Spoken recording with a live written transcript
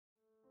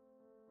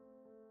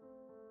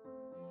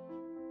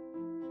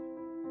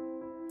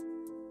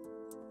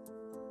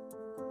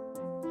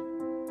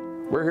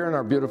We're here in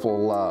our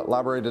beautiful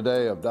library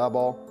today of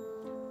Diboll,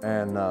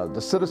 and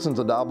the citizens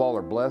of Diboll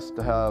are blessed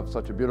to have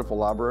such a beautiful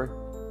library.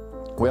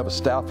 We have a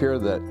staff here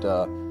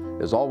that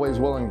is always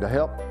willing to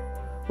help.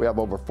 We have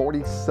over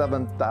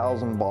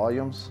 47,000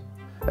 volumes,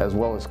 as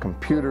well as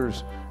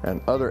computers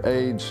and other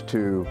aids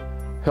to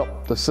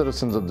help the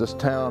citizens of this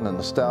town, and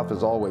the staff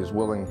is always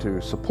willing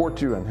to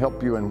support you and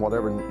help you in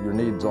whatever your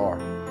needs are.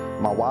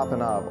 My wife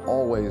and I have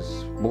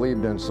always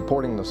believed in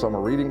supporting the summer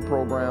reading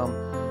program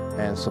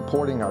and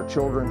supporting our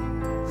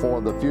children for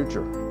the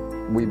future.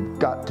 We've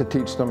got to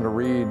teach them to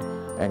read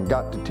and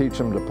got to teach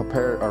them to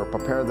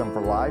prepare them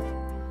for life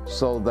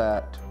so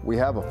that we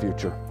have a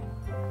future.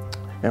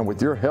 And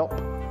with your help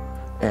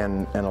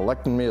and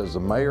electing me as the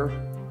mayor,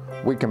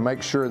 we can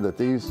make sure that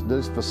these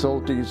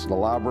facilities, the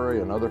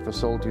library and other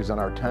facilities in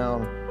our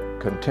town,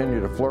 continue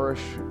to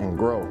flourish and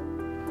grow.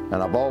 And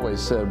I've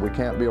always said we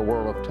can't be a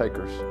world of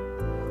takers.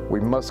 We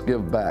must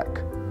give back.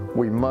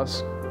 We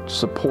must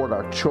support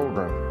our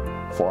children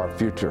for our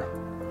future.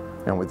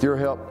 And with your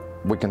help,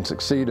 we can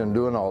succeed in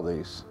doing all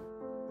these.